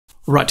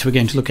Right, we're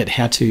going to look at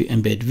how to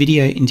embed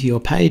video into your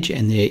page,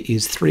 and there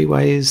is 3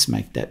 ways,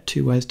 make that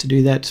 2 ways to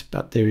do that,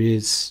 but there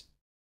is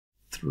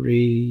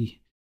 2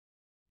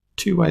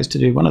 ways to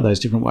do one of those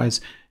different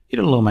ways.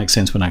 It'll all make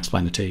sense when I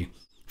explain it to you.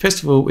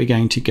 First of all, we're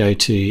going to go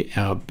to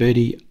our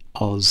Birdie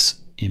Oz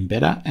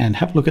embedder and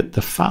have a look at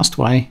the fast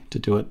way to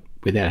do it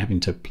without having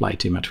to play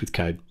too much with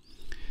code.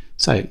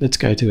 So let's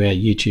go to our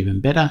YouTube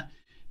embedder.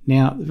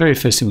 Now, the very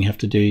first thing we have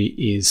to do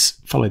is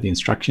follow the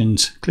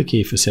instructions. Click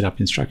here for setup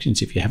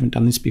instructions if you haven't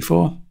done this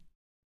before.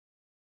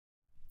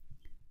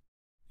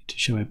 To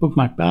show our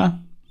bookmark bar,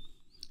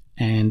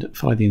 and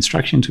follow the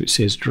instructions which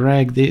says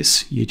drag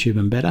this YouTube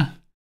embedder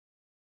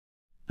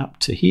up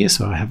to here.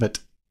 So I have it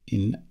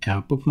in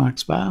our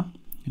bookmarks bar,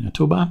 in our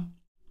toolbar.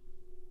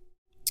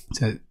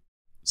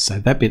 So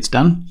that bit's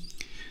done.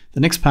 The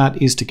next part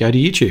is to go to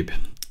YouTube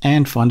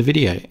and find a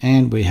video,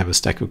 and we have a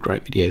stack of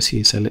great videos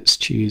here. So let's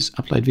choose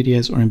upload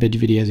videos or embed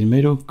your videos in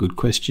Moodle. Good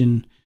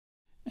question,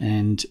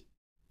 and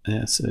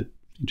that's an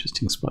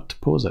interesting spot to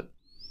pause it.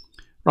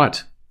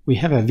 Right, we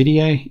have our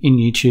video in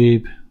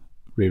YouTube.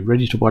 We're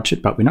ready to watch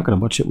it, but we're not going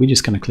to watch it. We're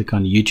just going to click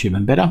on YouTube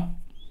embedder,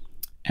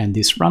 and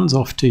this runs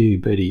off to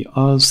Birdie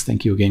Oz.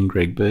 Thank you again,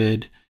 Greg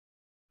Bird.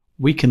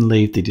 We can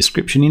leave the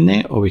description in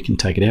there, or we can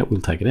take it out.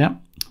 We'll take it out.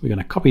 We're going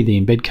to copy the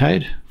embed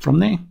code from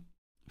there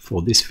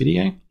for this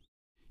video.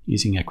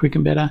 Using our quick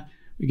embedder,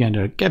 we're going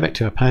to go back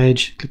to our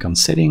page, click on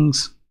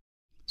settings,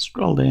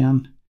 scroll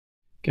down,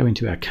 go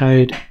into our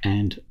code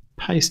and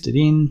paste it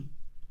in.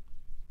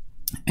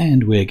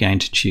 And we're going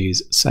to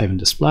choose save and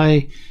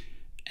display.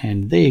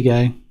 And there you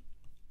go.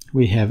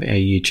 We have our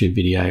YouTube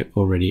video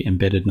already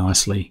embedded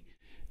nicely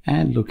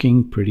and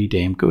looking pretty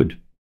damn good.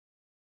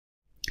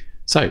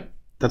 So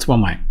that's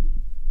one way.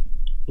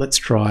 Let's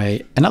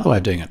try another way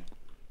of doing it.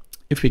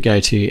 If we go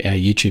to our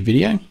YouTube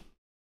video,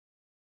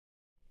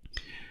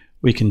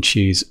 we can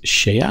choose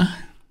share,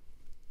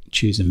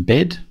 choose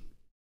embed,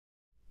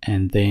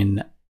 and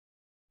then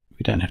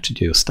we don't have to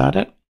do a start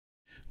at.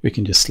 We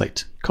can just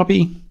select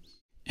copy,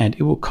 and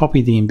it will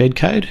copy the embed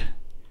code.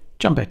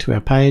 Jump back to our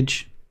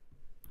page,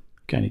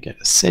 going to go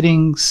to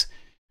settings.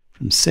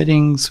 From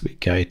settings, we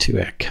go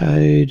to our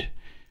code,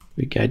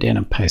 we go down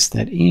and paste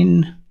that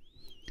in.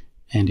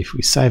 And if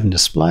we save and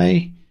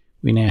display,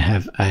 we now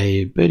have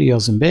a Birdie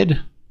Oz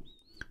embed.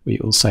 We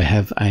also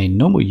have a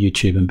normal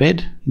YouTube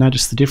embed.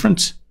 Notice the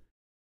difference.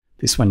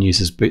 This one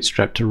uses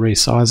Bootstrap to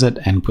resize it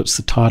and puts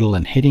the title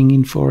and heading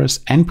in for us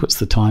and puts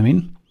the time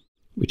in,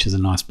 which is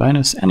a nice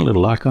bonus, and a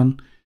little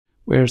icon,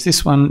 whereas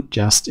this one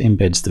just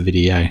embeds the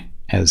video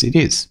as it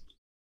is.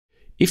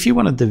 If you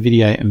wanted the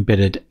video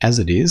embedded as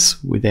it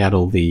is without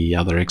all the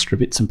other extra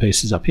bits and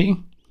pieces up here,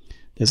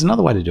 there's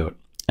another way to do it,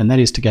 and that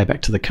is to go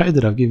back to the code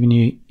that I've given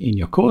you in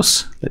your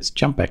course. Let's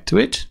jump back to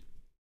it.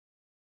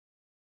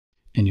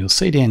 And you'll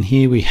see down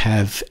here we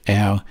have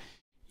our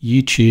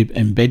YouTube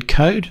embed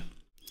code,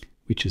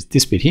 which is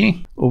this bit here.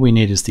 All we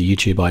need is the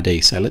YouTube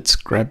ID. So let's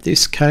grab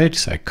this code.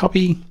 So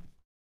copy,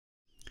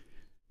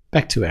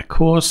 back to our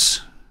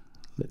course.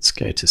 Let's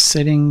go to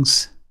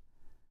settings,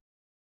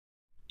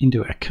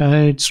 into our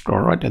code, scroll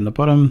right down the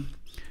bottom.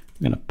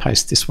 I'm going to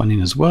paste this one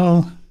in as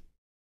well.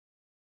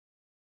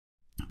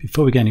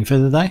 Before we go any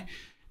further though,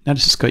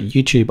 notice it's got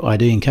YouTube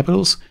ID in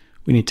capitals.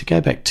 We need to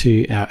go back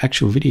to our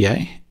actual video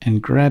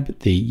and grab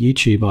the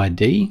YouTube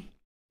ID,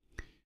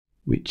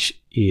 which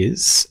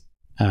is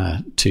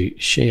to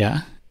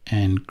share,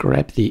 and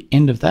grab the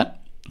end of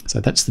that. So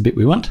that's the bit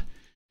we want.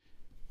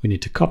 We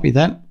need to copy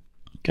that,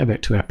 go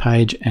back to our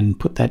page and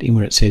put that in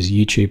where it says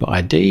YouTube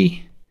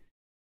ID.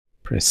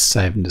 Press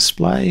save and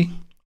display.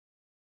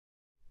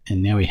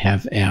 And now we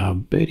have our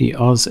Birdie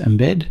Oz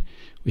embed.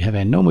 We have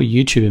our normal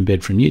YouTube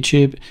embed from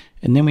YouTube,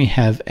 and then we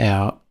have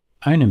our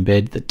own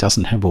embed that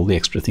doesn't have all the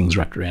extra things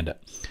wrapped around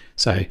it.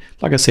 So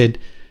like I said,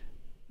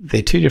 there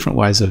are 2 different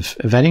ways of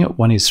adding it.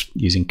 One is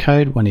using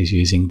code, one is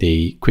using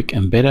the quick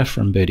embedder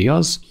from Birdie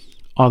Oz.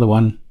 Either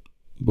one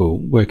will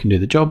work and do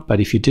the job, but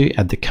if you do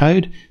add the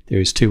code, there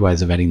is 2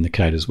 ways of adding the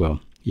code as well.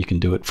 You can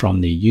do it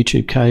from the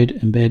YouTube code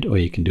embed, or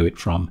you can do it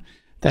from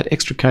that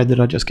extra code that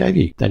I just gave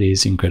you. That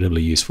is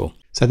incredibly useful.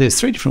 So there's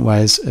 3 different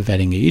ways of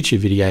adding a YouTube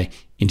video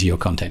into your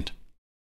content.